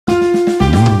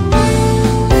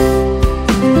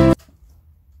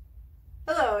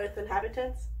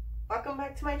inhabitants, welcome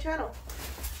back to my channel.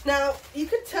 Now, you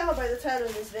could tell by the title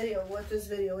of this video what this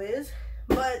video is,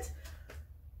 but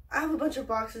I have a bunch of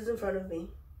boxes in front of me.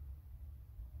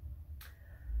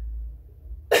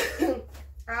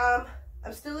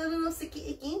 I'm still a little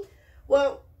sicky icky.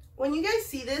 Well, when you guys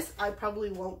see this, I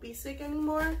probably won't be sick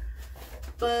anymore,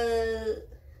 but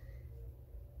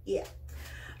yeah.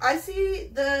 I see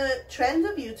the trend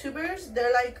of YouTubers,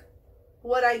 they're like,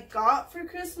 what I got for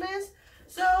Christmas.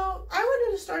 So I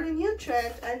wanted to start a new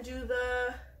trend and do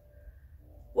the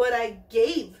what I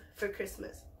gave for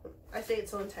Christmas. I say it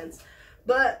so intense.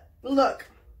 But look,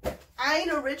 I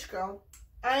ain't a rich girl.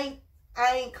 I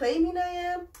ain't claiming I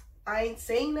am. I ain't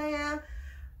saying I am.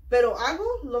 Pero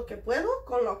hago lo que puedo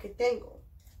con lo que tengo.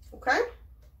 Okay?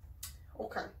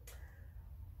 Okay.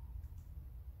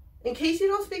 In case you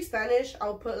don't speak Spanish,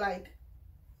 I'll put like,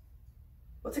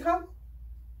 what's it called?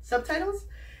 Subtitles?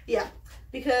 Yeah,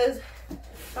 because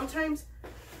sometimes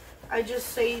I just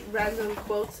say random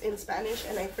quotes in Spanish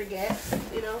and I forget,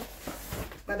 you know,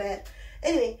 my bad.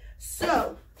 Anyway,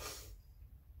 so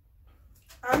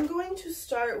I'm going to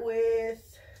start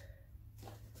with,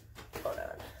 hold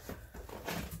on.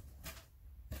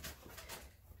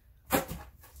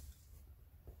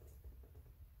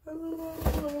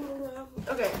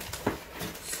 Okay,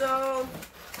 so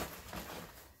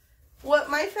what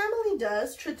my family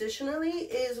does traditionally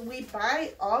is we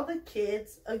buy all the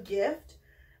kids a gift,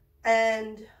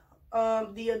 and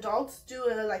the adults do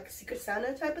a like Secret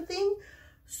Santa type of thing.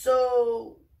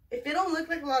 So if it don't look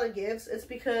like a lot of gifts, it's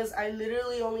because I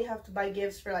literally only have to buy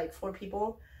gifts for like 4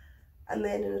 people, and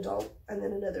then an adult, and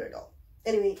then another adult.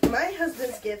 Anyway, my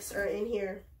husband's gifts are in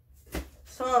here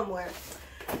somewhere.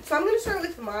 So I'm gonna start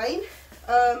with mine.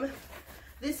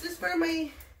 This is for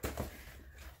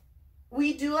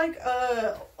we do like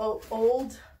a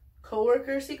old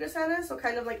coworker Secret Santa, so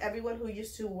kind of like everyone who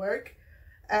used to work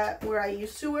at where I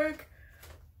used to work.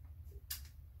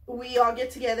 We all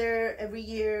get together every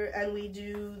year and we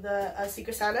do the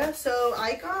Secret Santa. So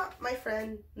I got my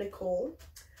friend Nicole,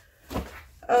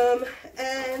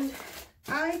 and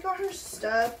I got her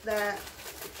stuff that,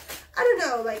 I don't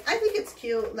know, like, I think it's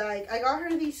cute. Like, I got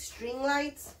her these string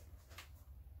lights.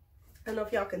 I don't know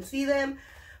if y'all can see them,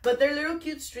 but they're little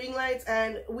cute string lights,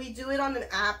 and we do it on an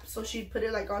app, so she put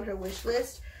it, like, on her wish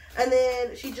list. And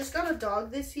then she just got a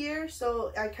dog this year,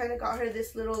 so I kind of got her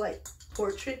this little, like,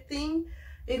 portrait thing.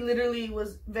 It literally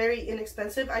was very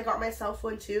inexpensive. I got myself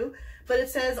one, too. But it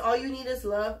says, all you need is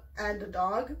love and a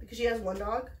dog, because she has one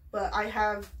dog. But I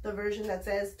have the version that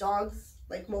says dogs,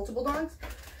 like, multiple dogs.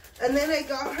 And then I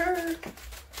got her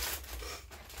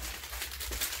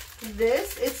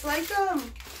this. It's like,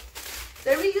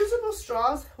 they're reusable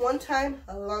straws. One time,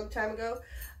 a long time ago,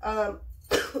 I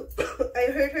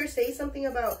heard her say something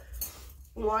about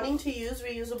wanting to use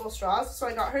reusable straws. So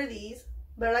I got her these.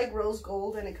 They're like rose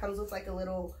gold, and it comes with like a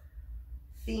little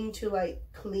thing to like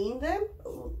clean them.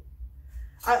 Ooh.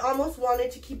 I almost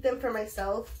wanted to keep them for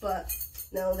myself, but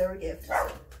no, they were gifts.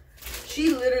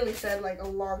 She literally said like a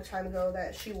long time ago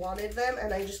that she wanted them,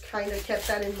 and I just kind of kept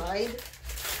that in mind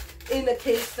in the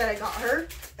case that I got her.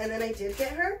 And then I did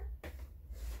get her.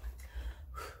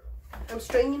 I'm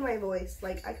straining my voice.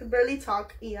 Like, I could barely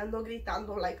talk y ando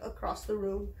gritando like across the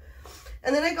room.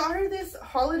 And then I got her this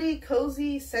holiday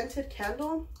cozy scented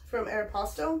candle from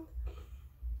Aeroposto.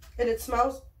 And it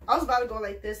smells, I was about to go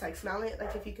like this, like smell it,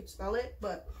 like if you could smell it,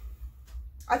 but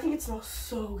I think it smells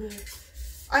so good.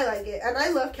 I like it, and I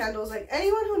love candles. Like,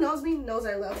 anyone who knows me knows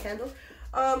I love candles.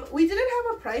 We didn't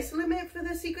have a price limit for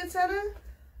the Secret Santa,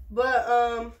 but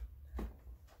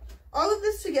all of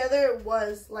this together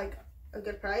was like a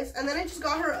good price. And then I just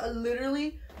got her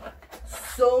literally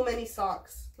so many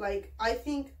socks. Like,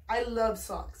 I love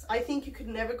socks. I think you could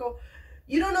never go,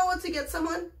 you don't know what to get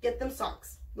someone, get them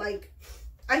socks. Like,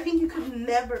 I think you could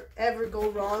never ever go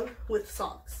wrong with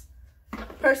socks.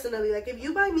 Personally, like, if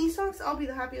you buy me socks, I'll be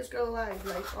the happiest girl alive,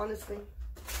 like, honestly.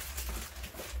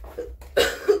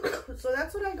 So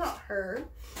that's what I got her.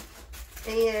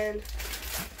 And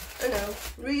I don't know,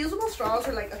 reusable straws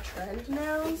are like a trend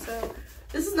now. So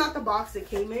this is not the box it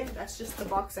came in, that's just the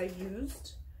box I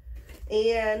used.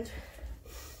 And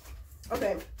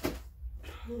okay,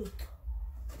 I'm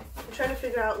trying to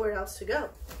figure out where else to go.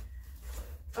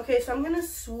 Okay, so I'm gonna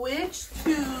switch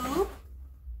to,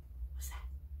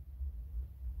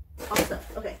 all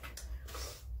stuff. Okay.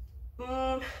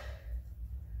 I'm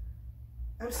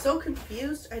so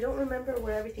confused. I don't remember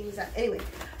where everything is at. Anyway,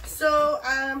 so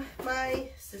my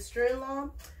sister-in-law,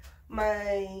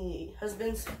 my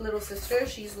husband's little sister,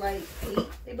 she's like 8,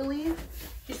 I believe.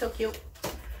 She's so cute.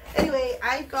 Anyway,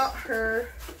 I got her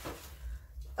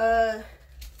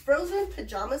Frozen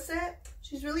pajama set.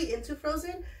 She's really into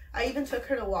Frozen. I even took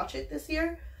her to watch it this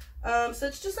year. So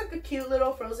it's just like a cute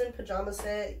little Frozen pajama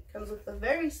set. It comes with a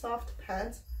very soft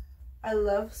pants. I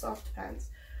love soft pants.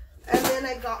 And then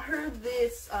I got her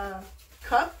this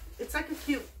cup. It's like a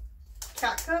cute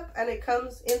cat cup, and it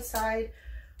comes inside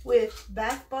with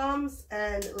bath bombs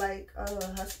and like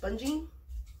a spongy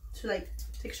to like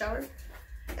take a shower.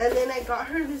 And then I got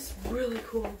her this really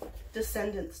cool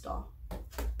Descendants doll.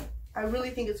 I really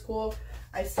think it's cool.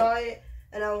 I saw it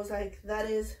and I was like, that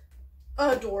is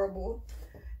adorable.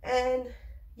 And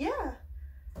yeah,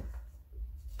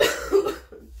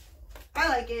 I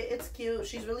like it. It's cute.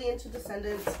 She's really into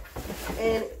Descendants,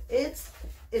 and it's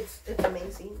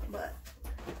amazing. But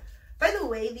by the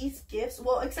way, these gifts,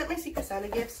 well, except my Secret Santa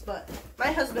gifts, but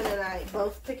my husband and I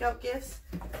both pick out gifts,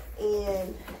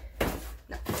 and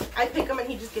no, I pick them and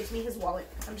he just gives me his wallet.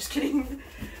 I'm just kidding.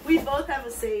 We both have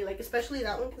a say, like especially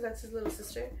that one because that's his little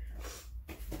sister.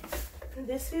 And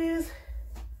this is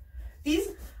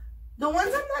the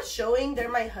ones I'm not showing. They're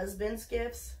my husband's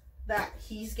gifts that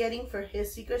he's getting for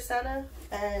his Secret Santa,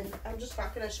 and I'm just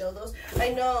not gonna show those. I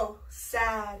know,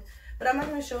 sad, but I'm not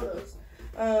gonna show those.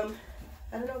 I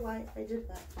don't know why I did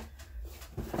that.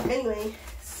 Anyway,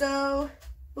 so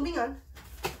moving on.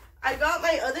 I got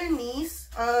my other niece,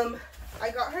 I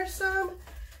got her some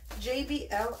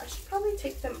JBL. I should probably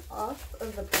take them off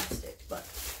of the plastic, but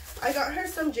I got her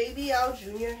some JBL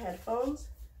Junior headphones.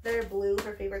 They're blue,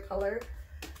 her favorite color.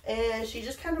 And she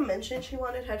just kind of mentioned she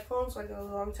wanted headphones like a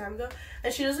long time ago.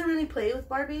 And she doesn't really play with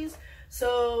Barbies,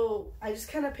 so I just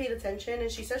kind of paid attention. And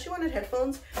she said she wanted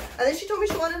headphones. And then she told me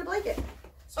she wanted a blanket.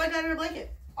 So I got her a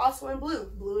blanket, also in blue.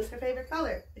 Blue is her favorite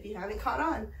color, if you haven't caught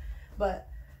on. But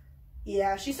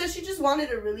yeah, she said she just wanted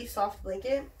a really soft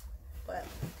blanket. But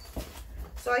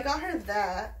so I got her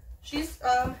that. She's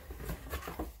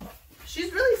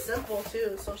really simple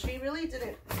too, so she really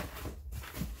didn't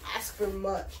ask for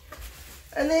much.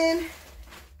 And then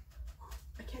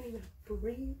I can't even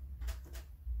breathe.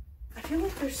 I feel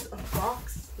like there's a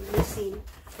box missing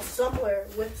somewhere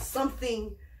with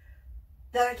something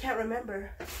that I can't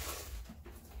remember.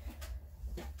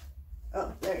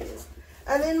 Oh, there it is.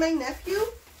 And then my nephew,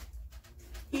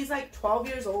 he's like 12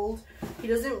 years old. He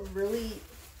doesn't really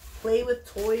play with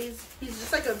toys. He's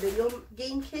just like a video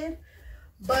game kid.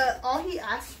 But all he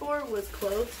asked for was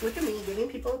clothes. Look at me giving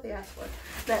people what they asked for.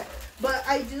 But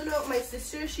I do know my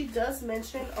sister, she does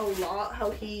mention a lot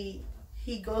how he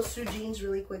goes through jeans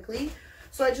really quickly.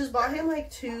 So I just bought him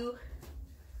like two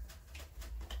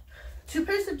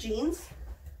pairs of jeans.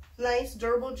 Nice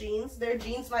durable jeans. They're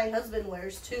jeans my husband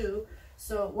wears too.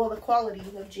 So, well, the quality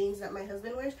of jeans that my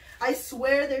husband wears, I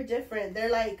swear they're different.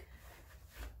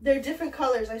 They're different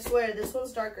colors, I swear. This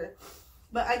one's darker.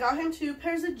 But I got him 2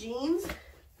 pairs of jeans,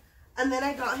 and then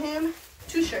I got him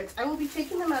 2 shirts. I will be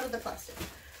taking them out of the plastic.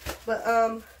 But,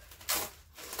 and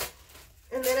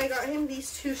then I got him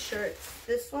these 2 shirts.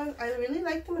 This one, I really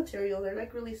like the material. They're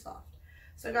like really soft.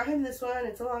 So I got him this one.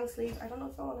 It's a long sleeve. I don't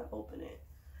know if I want to open it.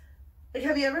 Like,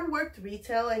 have you ever worked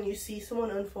retail and you see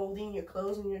someone unfolding your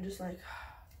clothes and you're just like,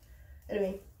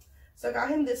 anyway. So I got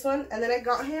him this one, and then I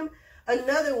got him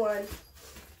another one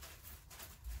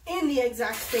in the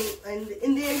exact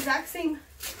same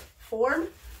form,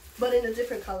 but in a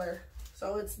different color.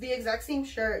 So it's the exact same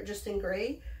shirt, just in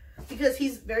gray, because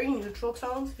he's very neutral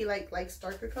tones. He likes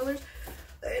darker colors.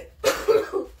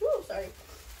 Ooh, sorry.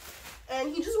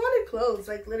 And he just wanted clothes.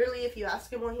 Like, literally, if you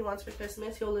ask him what he wants for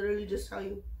Christmas, he'll literally just tell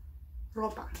you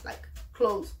ropa, like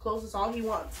clothes. Clothes is all he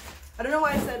wants. I don't know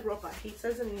why I said ropa. He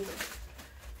says it in English.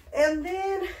 And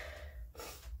then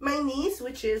my niece,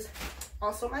 which is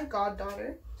also my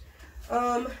goddaughter,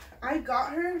 I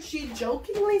got her, she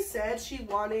jokingly said she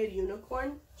wanted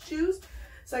unicorn shoes.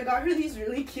 So I got her these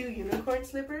really cute unicorn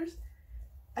slippers.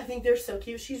 I think they're so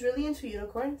cute. She's really into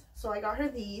unicorns. So I got her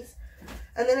these.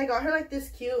 And then I got her like this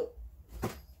cute,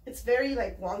 it's very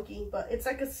like wonky, but it's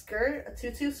like a skirt, a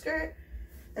tutu skirt.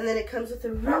 And then it comes with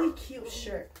a really cute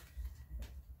shirt.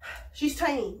 She's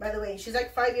tiny, by the way. She's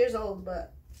like 5 years old,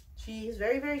 but she's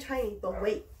very, very tiny. But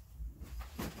wait.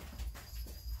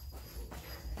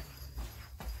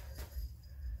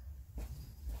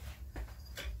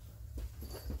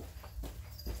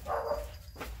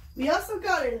 We also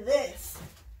got her this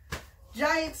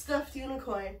giant stuffed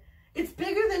unicorn. It's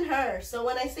bigger than her. So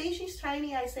when I say she's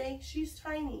tiny, I say she's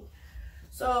tiny.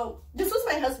 So this was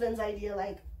my husband's idea.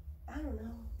 Like, I don't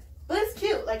know, but it's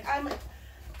cute. Like, I'm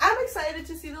excited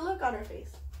to see the look on her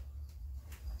face.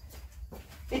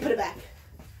 Let me put it back.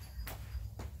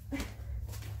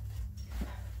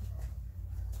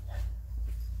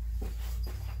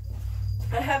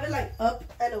 I have it like up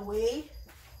and away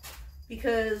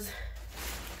because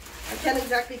I can't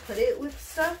exactly put it with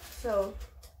stuff. So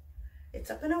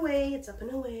it's up and away, it's up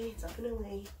and away, it's up and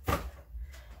away.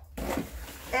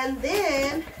 And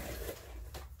then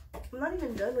I'm not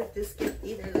even done with this gift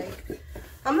either. Like,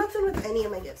 I'm not done with any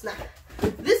of my gifts. Nah,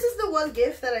 this is the one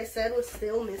gift that I said was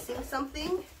still missing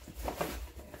something.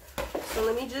 So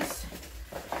let me just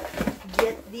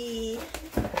get the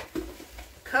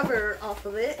cover off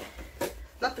of it.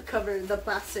 Not the cover, the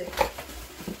plastic.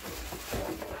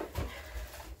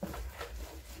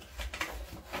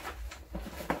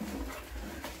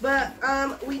 But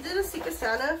we did a Secret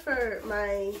Santa for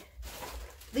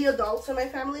the adults in my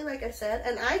family, like I said,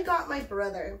 and I got my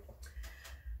brother.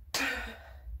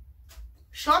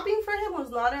 Shopping for him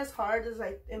was not as hard as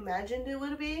I imagined it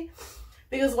would be,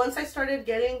 because once I started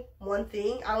getting one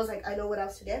thing, I was like, I know what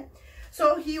else to get.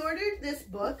 So he ordered this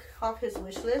book off his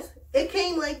wish list. It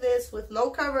came like this with no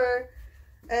cover,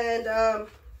 and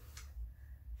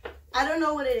I don't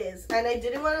know what it is, and I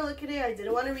didn't want to look at it. I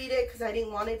didn't want to read it because I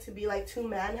didn't want it to be like too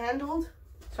manhandled.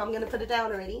 So I'm gonna put it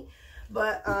down already.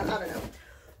 But I don't know.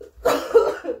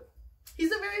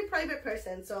 He's a very private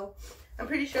person, so I'm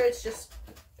pretty sure it's just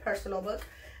personal book.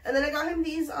 And then I got him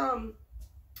these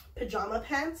pajama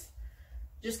pants.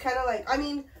 Just kind of like, I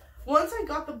mean, once I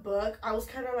got the book, I was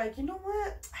kind of like, you know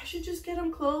what? I should just get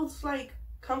him clothes, like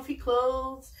comfy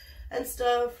clothes and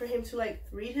stuff for him to like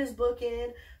read his book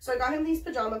in. So I got him these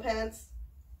pajama pants.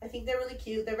 I think they're really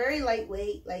cute. They're very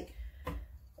lightweight. Like,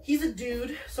 he's a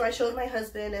dude, so I showed my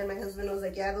husband, and my husband was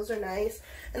like, yeah, those are nice.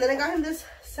 And then I got him this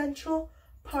Central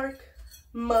Park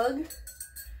mug,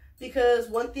 because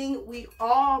one thing we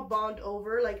all bond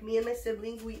over, like me and my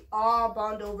siblings, we all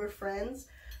bond over Friends.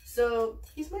 So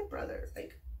he's my brother.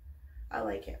 Like, I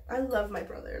like him. I love my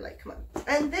brother. Like, come on.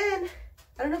 And then,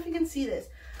 I don't know if you can see this,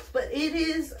 but it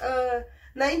is a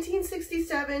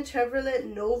 1967 Chevrolet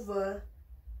Nova,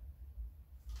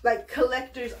 like,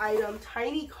 collector's item,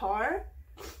 tiny car.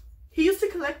 He used to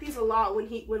collect these a lot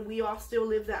when we all still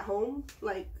lived at home,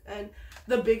 like, and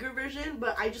the bigger version,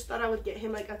 but I just thought I would get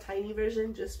him like a tiny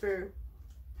version just for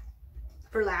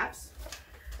laughs.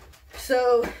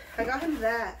 So I got him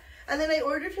that. And then I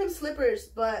ordered him slippers,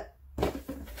 but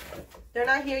they're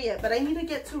not here yet. But I need to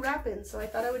get to wrapping, so I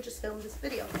thought I would just film this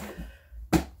video.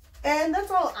 And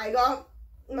that's all I got.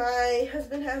 My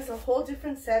husband has a whole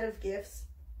different set of gifts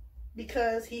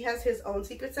because he has his own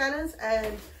Secret Santas.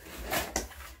 And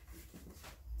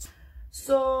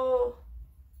so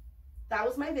that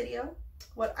was my video.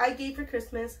 What I gave for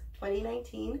Christmas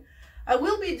 2019. I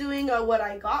will be doing what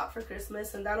I got for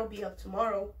Christmas, and that'll be up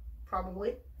tomorrow,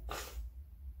 probably.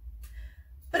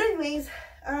 But anyways,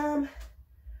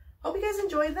 hope you guys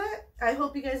enjoyed that. I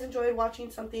hope you guys enjoyed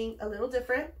watching something a little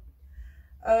different.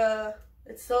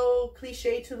 It's so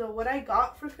cliche to the what I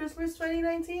got for Christmas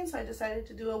 2019, so I decided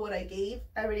to do a what I gave.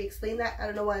 I already explained that. I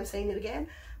don't know why I'm saying it again,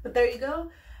 but there you go.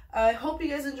 I hope you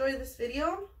guys enjoyed this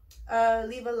video.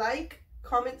 Leave a like,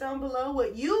 comment down below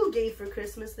what you gave for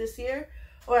Christmas this year,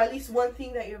 or at least one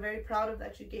thing that you're very proud of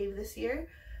that you gave this year.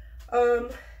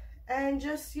 And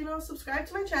just, you know, subscribe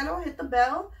to my channel, hit the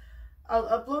bell. I'll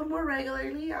upload more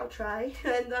regularly. I'll try.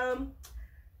 And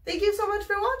thank you so much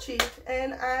for watching,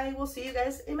 and I will see you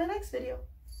guys in my next video.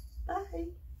 Bye.